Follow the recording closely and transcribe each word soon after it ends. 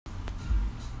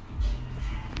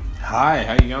Hi,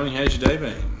 how you going? How's your day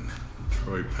been?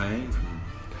 Troy Payne from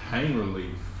Pain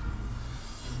Relief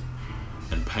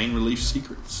and Pain Relief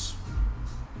Secrets.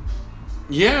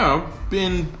 Yeah, I've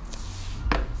been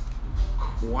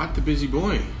quite the busy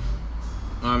boy.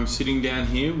 I'm sitting down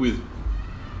here with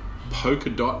Polka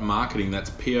Dot Marketing. That's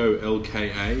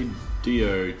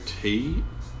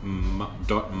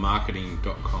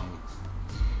polkadot.marketing.com.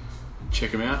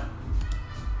 Check them out.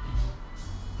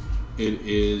 It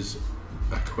is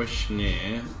a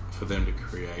questionnaire for them to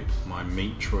create my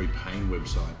Meet Troy Payne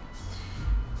website.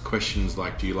 Questions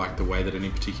like, do you like the way that any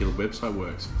particular website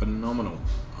works? Phenomenal.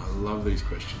 I love these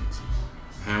questions.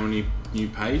 How many new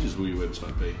pages will your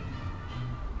website be?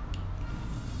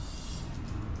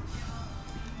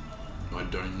 I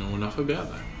don't know enough about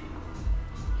that.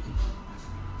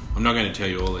 I'm not going to tell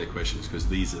you all their questions because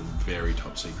these are very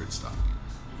top secret stuff.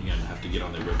 You're going to have to get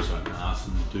on their website and ask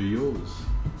them to do yours.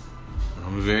 And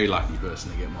I'm a very lucky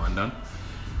person to get mine done.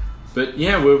 But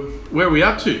yeah, where are we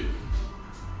up to?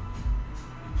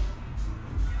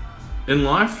 In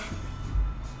life,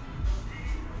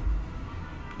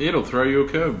 it'll throw you a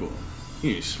curveball.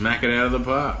 You smack it out of the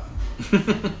park.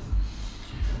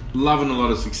 Loving a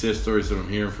lot of success stories that I'm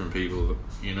hearing from people.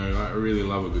 You know, I really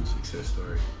love a good success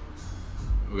story.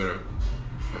 I've got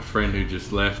a friend who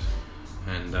just left,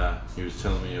 and he was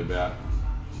telling me about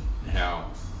how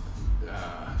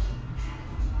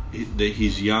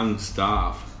his young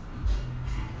staff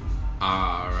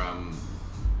are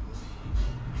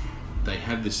they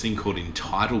have this thing called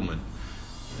entitlement,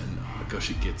 and oh gosh,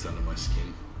 it gets under my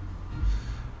skin.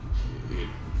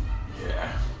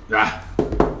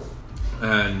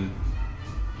 And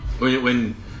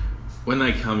when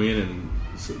they come in and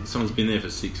someone's been there for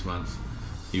 6 months,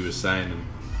 he was saying,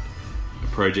 a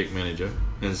project manager,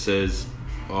 and says,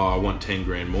 "Oh, I want 10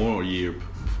 grand more a year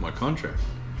for my contract."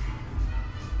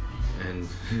 And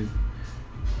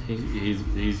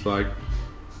he's like,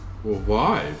 "Well,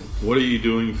 why? What are you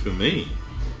doing for me?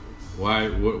 Why?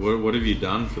 What have you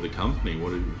done for the company?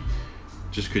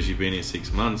 Just because you've been here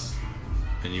 6 months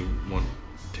and you want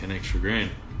 10 extra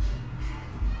grand?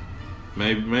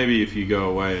 Maybe if you go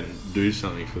away and do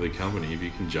something for the company, if you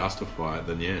can justify it,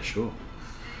 then yeah, sure."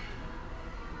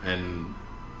 And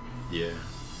yeah,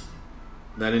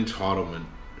 that entitlement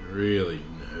really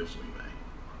nerves me, mate.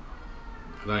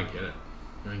 I don't get it.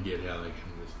 I don't get how they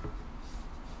can just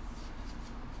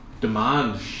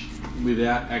demand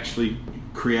without actually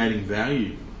creating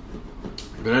value.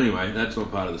 But anyway, that's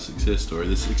not part of the success story.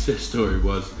 The success story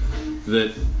was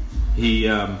that he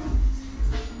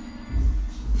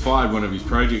fired one of his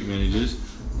project managers,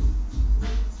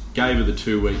 gave her the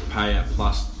 2-week payout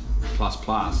plus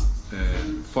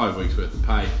 5 weeks worth of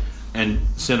pay, and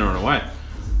sent her on her way.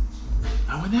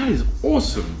 Oh, and that is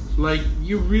awesome. Like,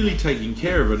 you're really taking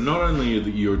care of her. Not only are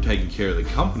you're taking care of the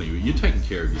company, but you're taking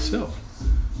care of yourself.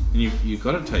 And you've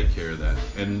got to take care of that.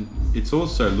 And it's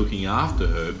also looking after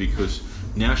her, because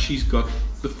now she's got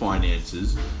the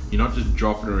finances. You're not just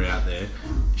dropping her out there.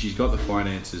 She's got the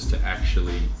finances to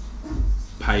actually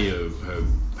pay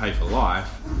for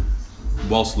life,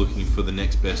 whilst looking for the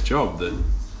next best job that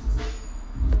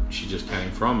she just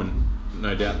came from, and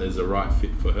no doubt there's a right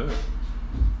fit for her.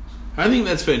 I think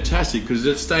that's fantastic, because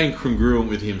it's staying congruent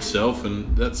with himself,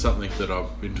 and that's something that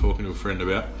I've been talking to a friend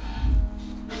about.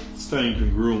 Staying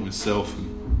congruent with self, and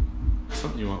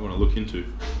something you might want to look into.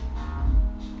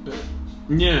 But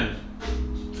yeah,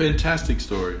 fantastic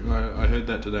story. I heard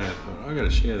that today. I thought, I got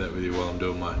to share that with you while I'm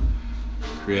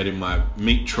creating my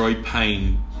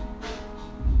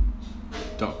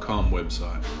meettroypayne.com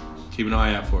website. Keep an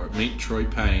eye out for it.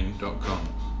 meettroypayne.com.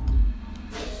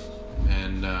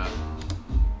 And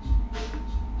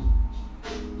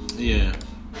yeah,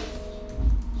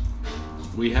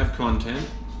 we have content.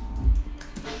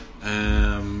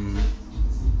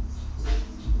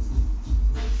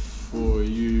 For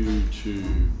you to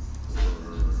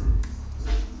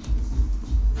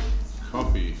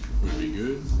copy would be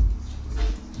good.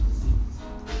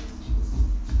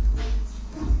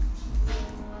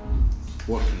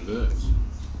 What converts?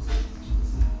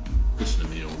 Listen to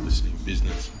me, all listening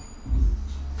business.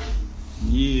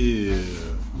 Yeah.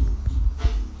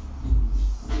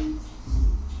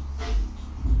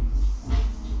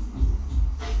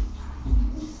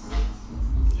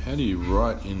 How do you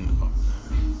write in?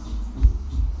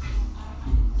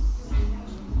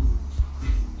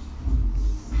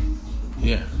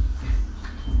 Yeah.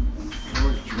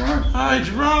 Hey,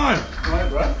 Jerome. Hi,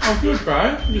 bro. I'm good, bro.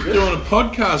 I'm just doing a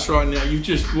podcast right now. You've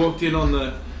just walked in on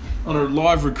a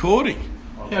live recording.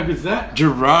 How good's that?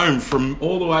 Jerome, from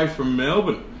all the way from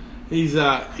Melbourne. He's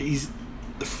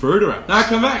The Fruiter app. No,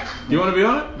 come back. Do you want to be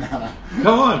on it? No.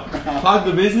 Come on. Plug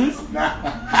the business. No.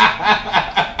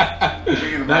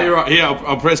 No, you're right. Here,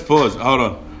 I'll press pause. Hold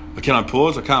on. Can I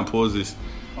pause? I can't pause this.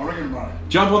 I reckon, bro.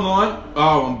 Jump on the line.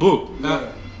 Oh, I'm booked.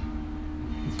 Yeah.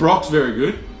 Brock's very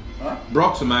good. Huh?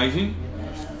 Brock's amazing.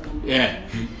 Yeah.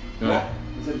 Brock.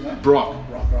 Is that his name? Brock.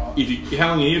 Brock, right. How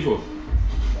long are you here for?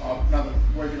 Another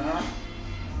week and a half.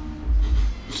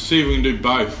 See if we can do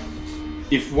both.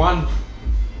 If one,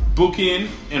 book in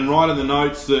and write in the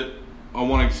notes that I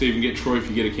want to see if we can get Troy if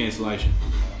you get a cancellation.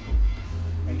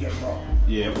 And get Brock.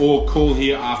 Yeah, or call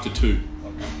here after 2.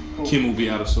 Okay. Cool. Kim will be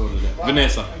able to sort it out. Right.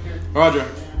 Vanessa. Thank you. All right, Joe.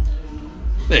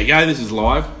 There you go. This is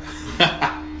live.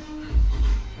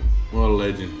 What a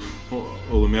legend.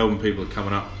 All the Melbourne people are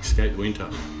coming up. Escape winter.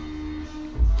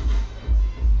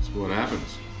 That's what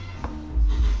happens.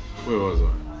 Where was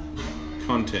I?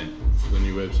 Content for the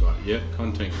new website. Yep,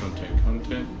 content.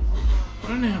 I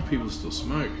don't know how people still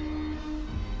smoke.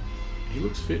 He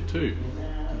looks fit too.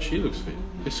 And she looks fit.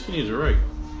 They're skinny as a rake.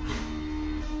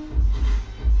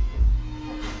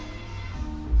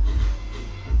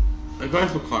 They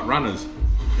both look like runners.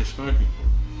 They're smoking.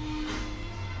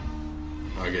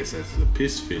 I guess that's the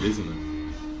piss fit, isn't it?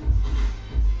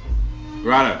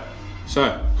 Righto.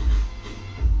 So,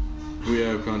 we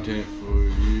have content for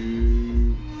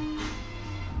you.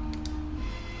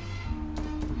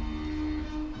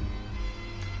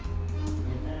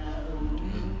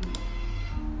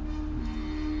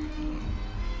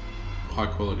 High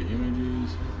quality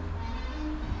images.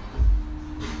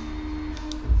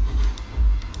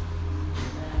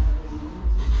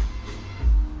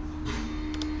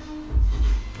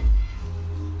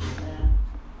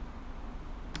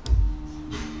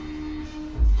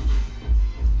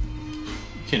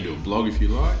 You can do a blog if you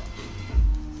like.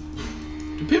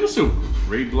 Do people still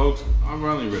read blogs? I've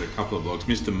only read a couple of blogs.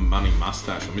 Mr. Money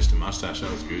Mustache or Mr. Mustache, that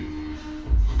was good.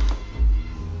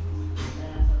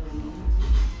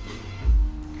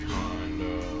 Kind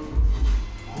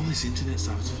of. All this internet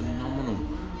stuff is phenomenal.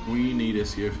 We need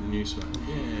SEO for the new site.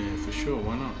 Yeah, for sure.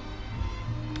 Why not?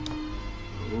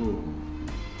 Oh.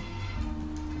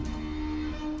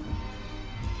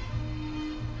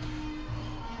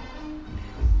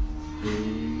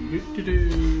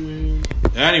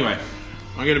 Anyway,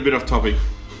 I get a bit off topic.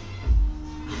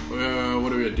 What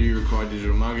do we do? You require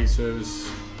digital marketing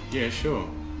service? Yeah, sure.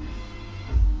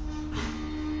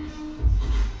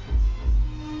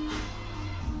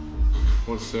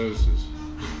 What services?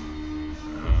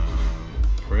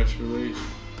 Press release,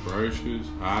 brochures,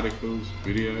 articles,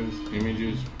 videos,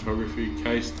 images, photography,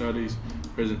 case studies,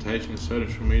 presentations,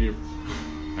 social media,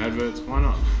 adverts. Why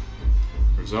not?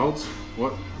 Results?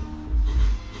 What?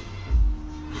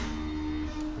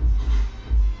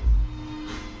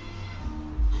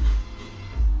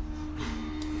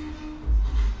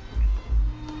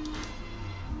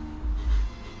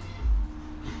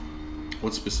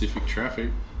 What specific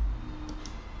traffic?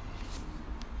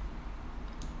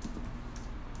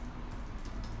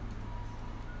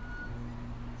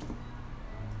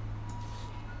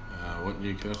 What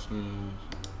new customers?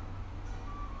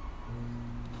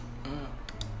 I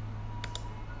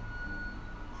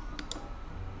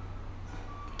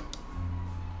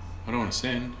don't want to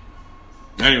send.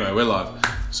 Anyway, we're live.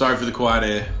 Sorry for the quiet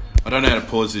air. I don't know how to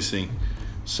pause this thing.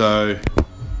 So,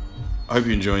 I hope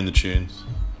you're enjoying the tunes.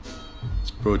 It's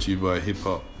brought to you by hip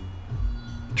hop,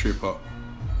 trip hop,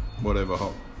 whatever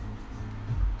hop.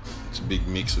 It's a big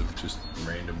mix of just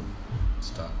random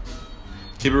stuff.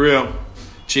 Keep it real.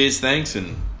 Cheers, thanks,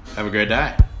 and have a great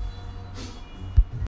day.